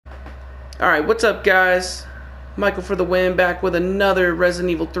Alright, what's up guys? Michael for the win, back with another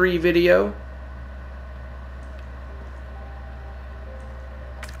Resident Evil 3 video.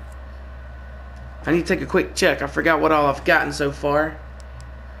 I need to take a quick check. I forgot what all I've gotten so far.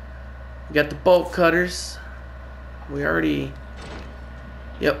 We got the bolt cutters. We already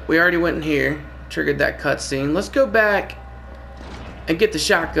went in here. Triggered that cutscene. Let's go back and get the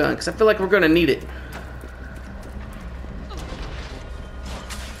shotgun, because I feel like we're going to need it.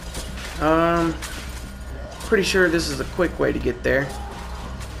 Pretty sure this is a quick way to get there.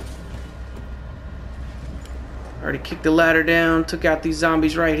 Already kicked the ladder down, took out these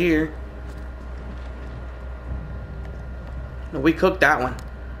zombies right here. No, we cooked that one.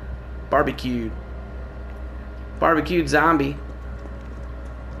 Barbecued. Barbecued zombie.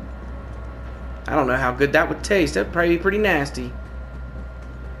 I don't know how good that would taste. That'd probably be pretty nasty.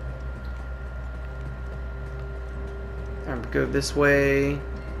 Time to go this way.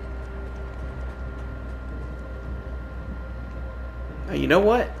 Oh, you know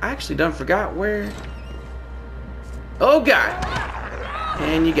what? I actually done forgot where. Oh God!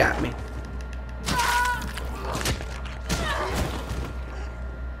 And you got me.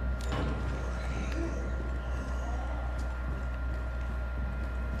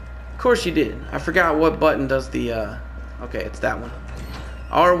 Of course you did. I forgot what button does the okay, it's that one.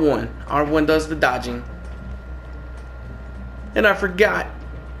 R1. R1 does the dodging. And I forgot.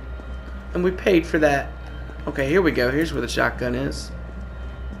 And we paid for that. Okay, here we go. Here's where the shotgun is.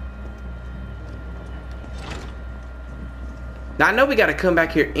 Now I know we gotta come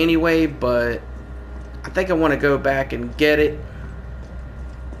back here anyway, but I think I want to go back and get it.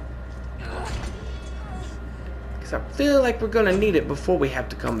 I feel like we're gonna need it before we have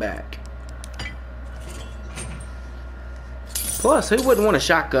to come back. Plus, who wouldn't want a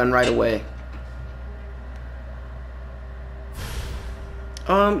shotgun right away?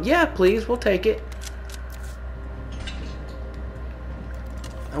 Yeah, please, we'll take it.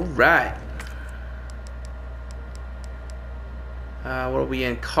 Alright. What are we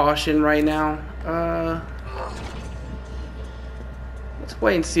in? Caution right now? Let's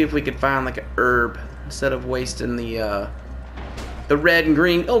wait and see if we can find like an herb instead of wasting the red and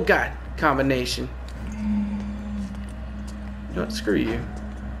green, oh God, combination. You know what, screw you.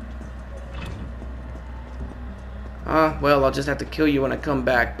 Well, I'll just have to kill you when I come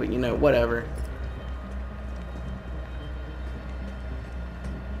back, but you know, whatever.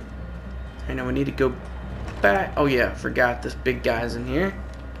 I know we need to go back. Oh yeah, forgot this big guy's in here.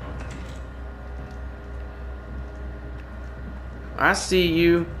 I see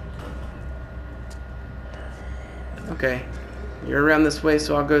you. Okay, you're around this way,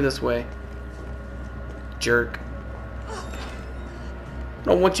 so I'll go this way. Jerk. I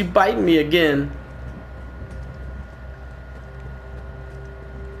don't want you biting me again.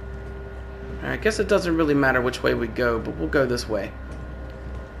 I guess it doesn't really matter which way we go, but we'll go this way.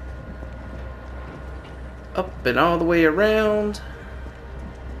 Up and all the way around.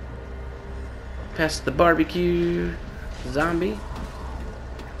 Past the barbecue zombie.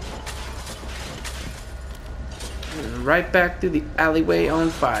 And right back through the alleyway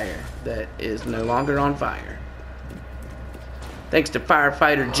on fire. That is no longer on fire. Thanks to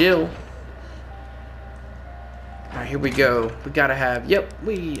firefighter Jill. Alright, here we go. We gotta have,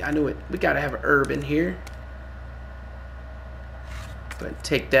 I knew it. We gotta have an herb in here. Go ahead and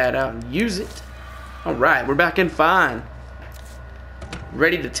take that out and use it. Alright, we're back in fine.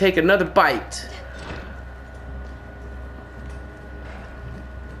 Ready to take another bite.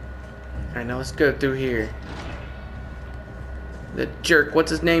 Alright, now let's go through here. The jerk,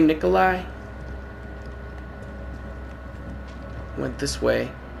 what's his name? Nikolai? Went this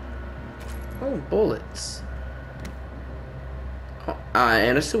way. Oh, bullets. Oh,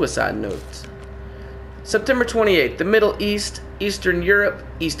 and a suicide note. September 28th, the Middle East, Eastern Europe,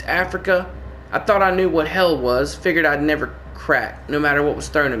 East Africa. I thought I knew what hell was, figured I'd never crack, no matter what was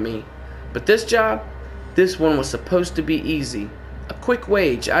thrown at me. But this job, this one was supposed to be easy. A quick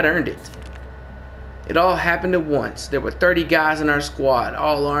wage, I'd earned it. It all happened at once. There were 30 guys in our squad,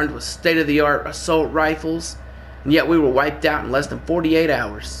 all armed with state-of-the-art assault rifles, and yet we were wiped out in less than 48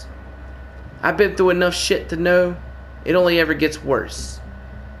 hours. I've been through enough shit to know it only ever gets worse.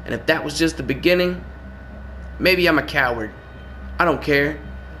 And if that was just the beginning, maybe I'm a coward. I don't care.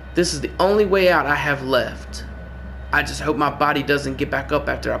 This is the only way out I have left. I just hope my body doesn't get back up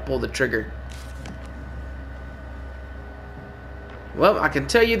after I pull the trigger. Well, I can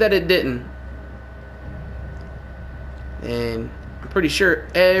tell you that it didn't. And I'm pretty sure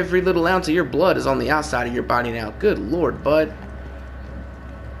every little ounce of your blood is on the outside of your body now. Good Lord, bud.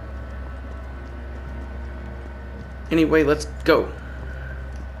 Anyway, let's go.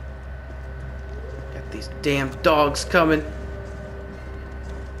 These damn dogs coming.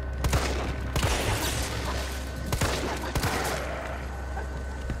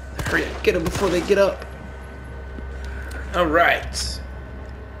 Hurry up, get them before they get up. Alright.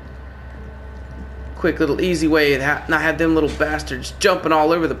 Quick little easy way to not have them little bastards jumping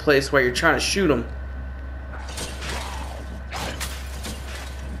all over the place while you're trying to shoot them.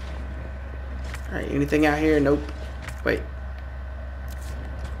 Alright, anything out here? Nope. Wait.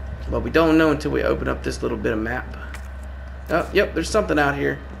 Well, we don't know until we open up this little bit of map. Oh, yep, there's something out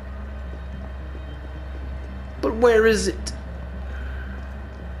here. But where is it?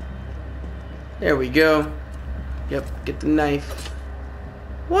 There we go. Yep, get the knife.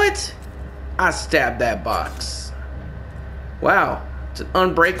 What? I stabbed that box. Wow, it's an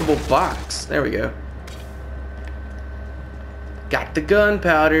unbreakable box. There we go. Got the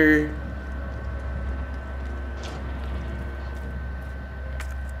gunpowder.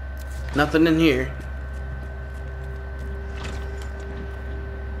 Nothing in here.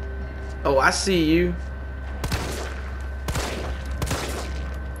 Oh, I see you.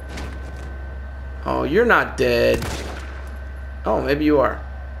 Oh, you're not dead. Oh, maybe you are.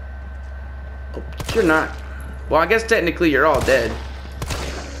 Oh, but you're not. Well, I guess technically you're all dead.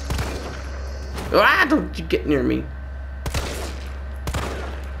 Ah, don't you get near me.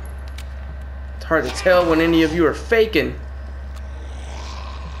 It's hard to tell when any of you are faking.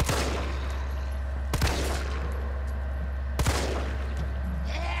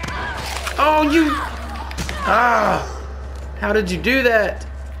 Oh, you... Ah! How did you do that?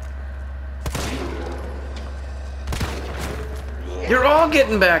 You're all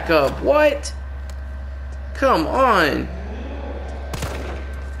getting back up. What? Come on.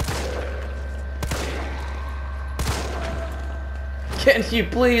 Can you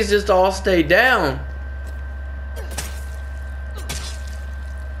please just all stay down?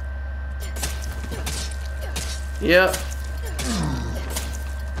 Yep.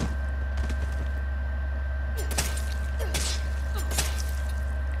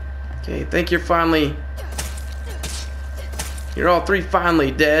 Okay, I think you're all three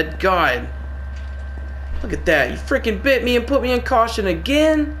finally dead. God. Look at that. You freaking bit me and put me in caution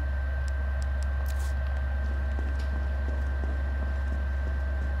again?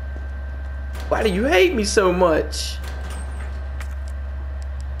 Why do you hate me so much?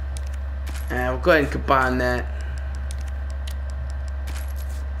 We'll go ahead and combine that.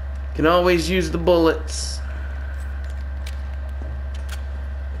 Can always use the bullets.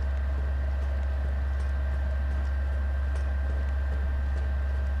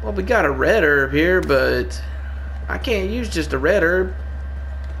 Well, we got a red herb here, but I can't use just a red herb.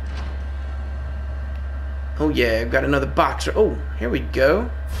 Oh yeah, I've got another boxer. Oh, here we go.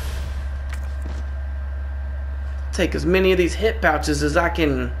 Take as many of these hit pouches as I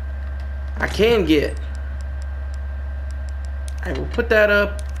can get. Alright, we'll put that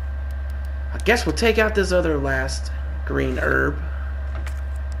up. I guess we'll take out this other last green herb.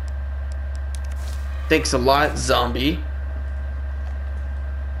 Thanks a lot, zombie.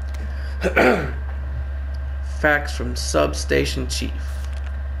 Facts from Substation Chief.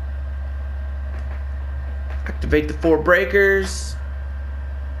 Activate the 4 breakers.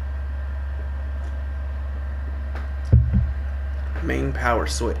 Main power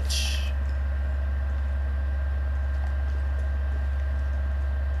switch.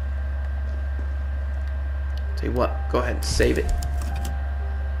 Tell you what, go ahead and save it.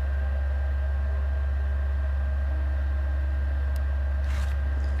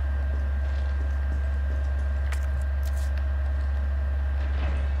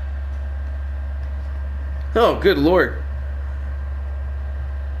 Oh, good lord.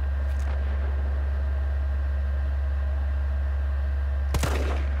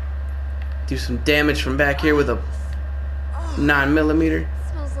 Do some damage from back here with a 9mm.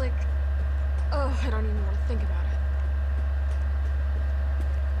 Smells like... Oh, I don't even want to think about it.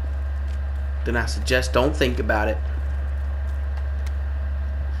 Then I suggest don't think about it.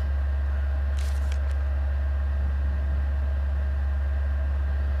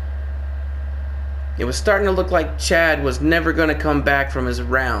 It was starting to look like Chad was never going to come back from his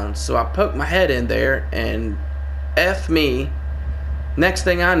rounds, so I poked my head in there and F me. Next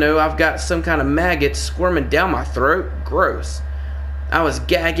thing I know, I've got some kind of maggot squirming down my throat. Gross. I was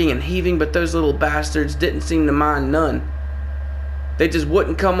gagging and heaving, but those little bastards didn't seem to mind none. They just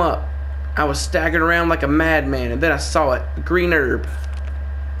wouldn't come up. I was staggering around like a madman, and then I saw it, the green herb.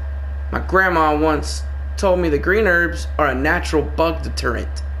 My grandma once told me the green herbs are a natural bug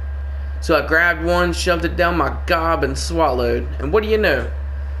deterrent. So I grabbed one, shoved it down my gob, and swallowed. And what do you know?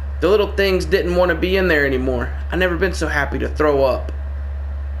 The little things didn't want to be in there anymore. I never been so happy to throw up.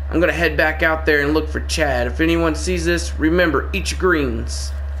 I'm gonna head back out there and look for Chad. If anyone sees this, remember, eat your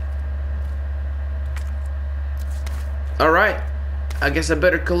greens. Alright. I guess I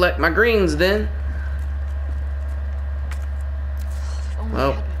better collect my greens then.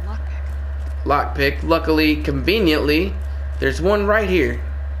 Well, lockpick. Luckily, conveniently, there's one right here.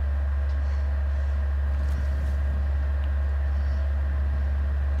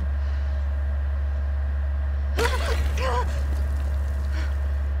 Oh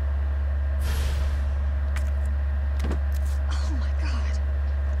my god.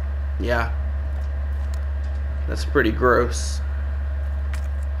 Yeah. That's pretty gross.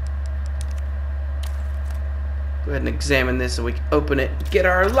 Go ahead and examine this so we can open it and get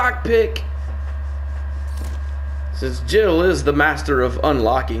our lockpick. Since Jill is the master of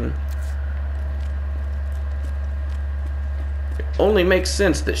unlocking, it only makes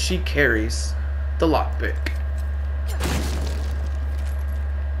sense that she carries the lockpick.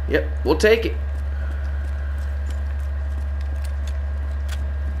 Yep, we'll take it.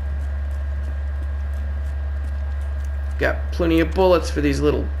 Got plenty of bullets for these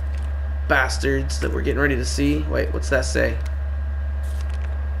little bastards that we're getting ready to see. Wait, what's that say?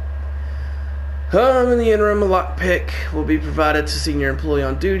 In the interim, a lockpick will be provided to senior employee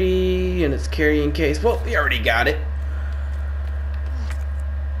on duty in its carrying case. Well, we already got it.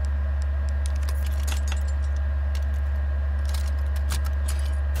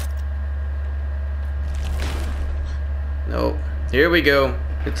 Nope. Here we go.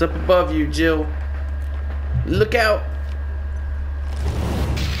 It's up above you, Jill. Look out.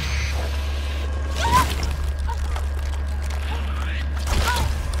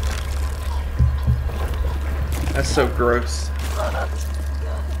 That's so gross.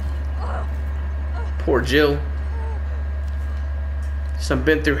 Poor Jill. She's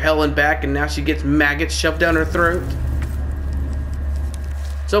been through hell and back, and now she gets maggots shoved down her throat.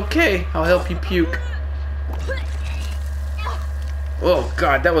 It's okay. I'll help you puke. Oh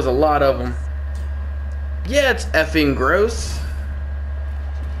god, that was a lot of them. Yeah, it's effing gross.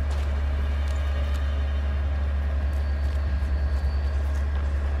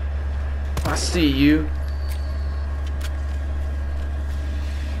 I see you.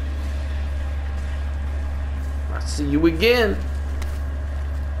 I see you again.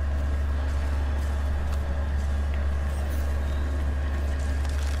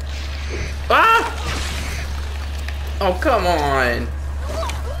 Ah! Oh, come on.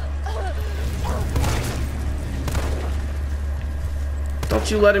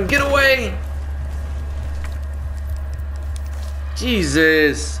 Don't you let him get away.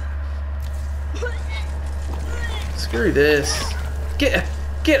 Jesus. Screw this.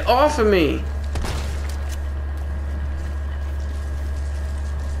 Get off of me.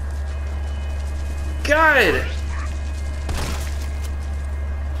 God.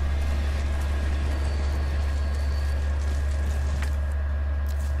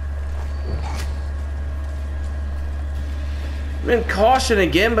 I'm in caution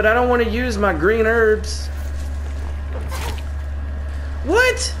again, but I don't want to use my green herbs.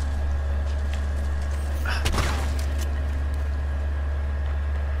 What?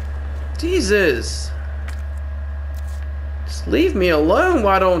 Jesus. Just leave me alone,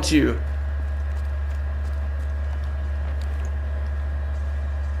 why don't you?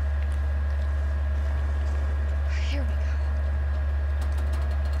 Here we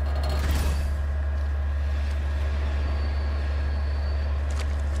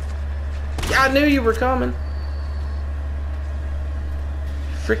go. I knew you were coming.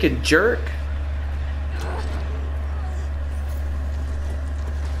 Freaking jerk.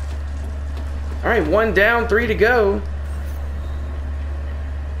 Alright, 1 down, 3 to go.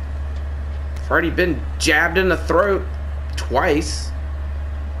 I've already been jabbed in the throat twice.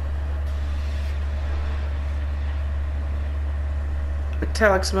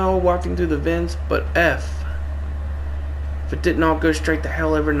 Metallic smell wafting through the vents, but F. If it didn't all go straight to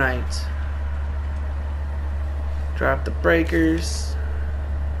hell every night. Drop the breakers.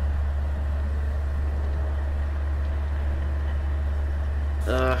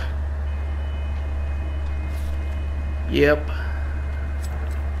 Yep.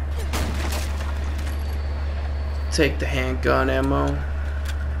 Take the handgun ammo.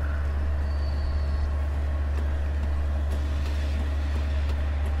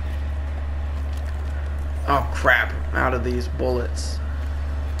 Oh crap, I'm out of these bullets.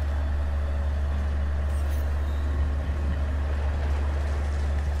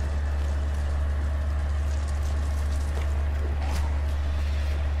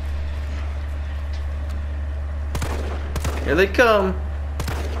 Here they come.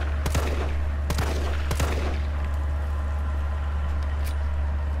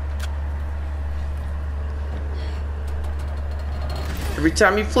 Every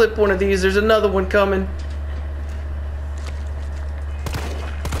time you flip one of these, there's another one coming.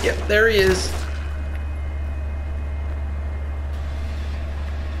 Yep, there he is.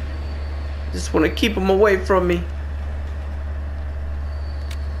 Just want to keep him away from me.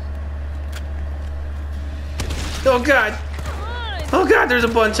 Oh God! Oh God, there's a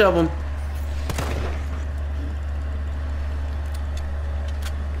bunch of them.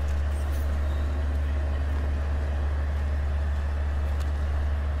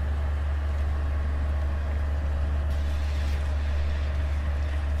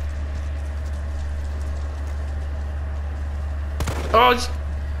 Oh,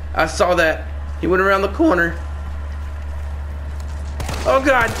 I saw that. He went around the corner. Oh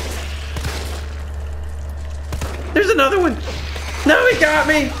God. There's another one. No, he got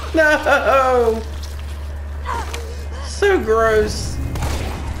me. No. So gross.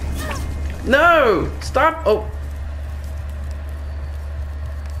 No. Stop. Oh.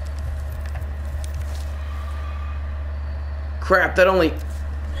 Crap, that only...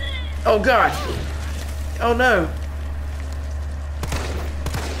 Oh God. Oh no.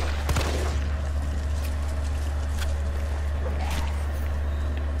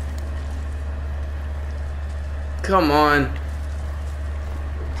 Come on.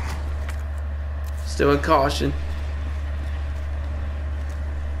 Still in caution.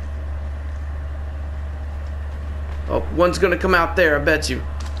 Oh, one's gonna come out there, I bet you.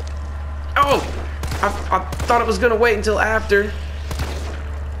 Oh! I thought it was gonna wait until after.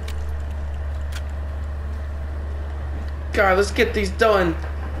 God, let's get these done.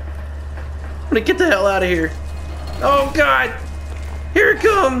 I'm gonna get the hell out of here. Oh God! Here it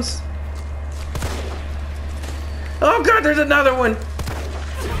comes! Oh God, there's another one.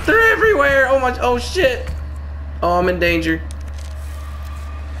 They're everywhere. Oh my, oh shit. Oh, I'm in danger.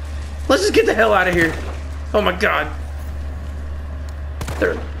 Let's just get the hell out of here. Oh my God.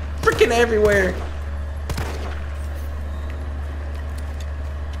 They're freaking everywhere.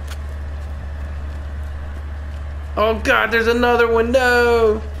 Oh God, there's another one.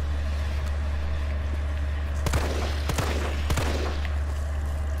 No.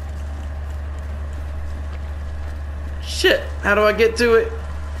 Shit, how do I get to it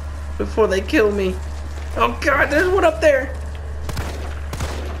before they kill me? Oh God, there's one up there.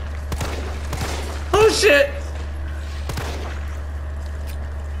 Oh shit.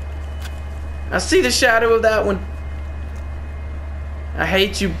 I see the shadow of that one. I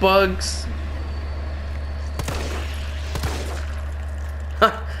hate you, bugs.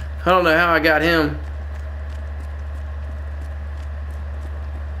 I don't know how I got him.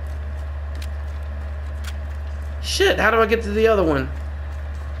 Shit, how do I get to the other one?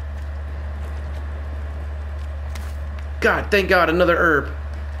 God, thank God, another herb.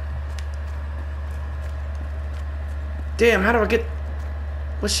 Damn, how do I get...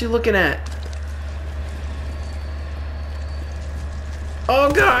 What's she looking at? Oh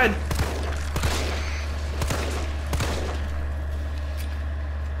God!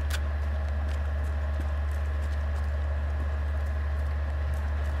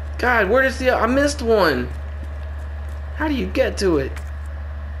 God, where does the... I missed one. How do you get to it?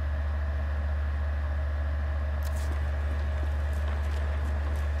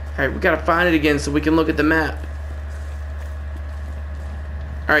 Alright, we gotta find it again so we can look at the map.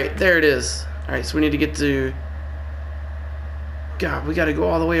 Alright, there it is. Alright, so we need to get to... God, we gotta go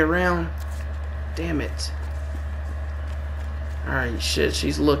all the way around. Damn it. Alright, shit,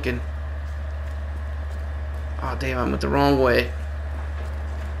 she's looking. Oh, damn, I went the wrong way.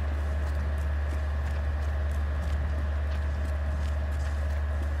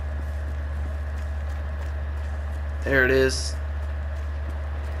 There it is.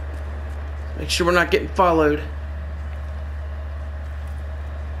 Make sure we're not getting followed.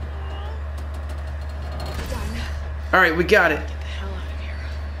 Alright, we got it. Get the hell out of here.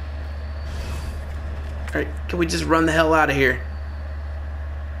 Alright, can we just run the hell out of here?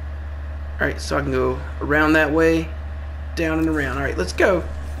 Alright, so I can go around that way, down and around. Alright, let's go.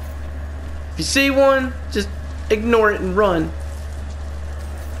 If you see one, just ignore it and run.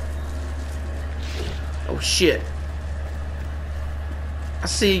 Oh shit. I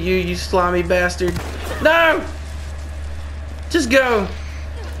see you, you slimy bastard. No! Just go.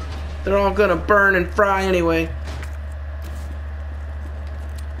 They're all gonna burn and fry anyway.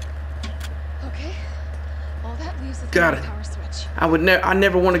 Okay. All that leaves is the Got it. power switch. I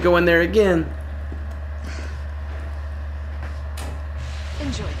never want to go in there again.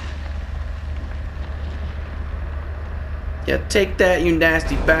 Enjoy that. Yeah, take that, you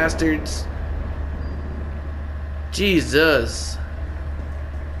nasty bastards. Jesus.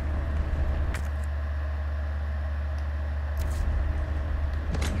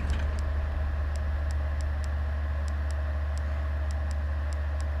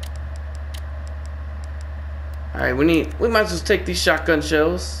 Alright, we might as well take these shotgun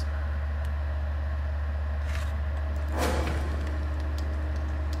shells.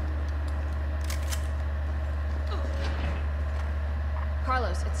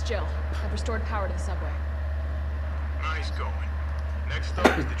 Carlos, it's Jill. I've restored power to the subway. Nice going. Next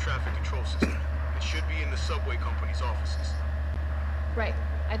up is the traffic control system. It should be in the subway company's offices. Right.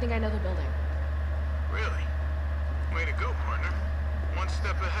 I think I know the building. Really? Way to go, partner. One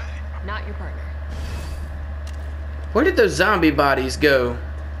step ahead. Not your partner. Where did those zombie bodies go?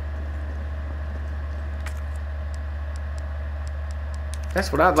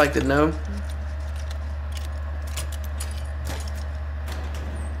 That's what I'd like to know.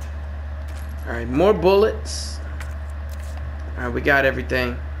 Alright, more bullets. Alright, we got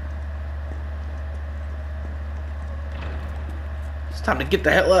everything. It's time to get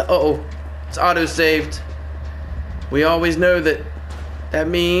the hell out. Uh-oh. It's auto-saved. We always know that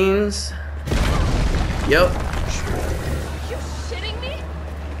means... Yep. You shitting me?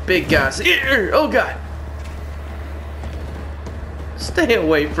 Big guys. Here. Oh, God. Stay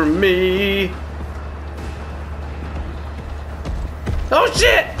away from me. Oh,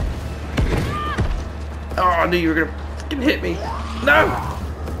 shit. Oh, I knew you were gonna fucking hit me. No!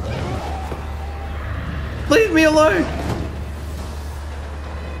 Leave me alone!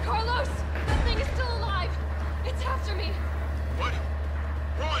 Carlos! That thing is still alive! It's after me! What?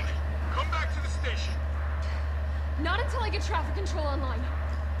 Run! Come back to the station. Not until I get traffic control online.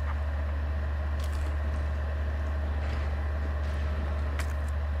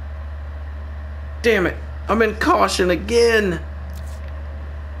 Damn it. I'm in caution again.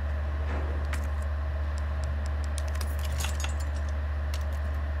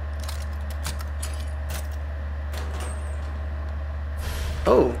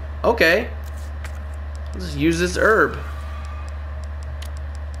 Oh, okay. Let's use this herb.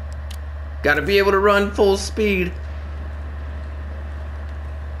 Gotta be able to run full speed.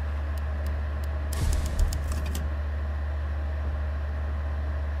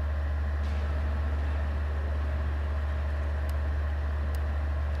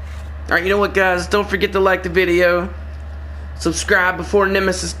 Alright, you know what, guys? Don't forget to like the video. Subscribe before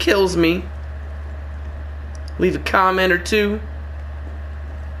Nemesis kills me. Leave a comment or two.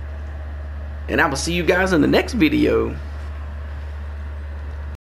 And I will see you guys in the next video.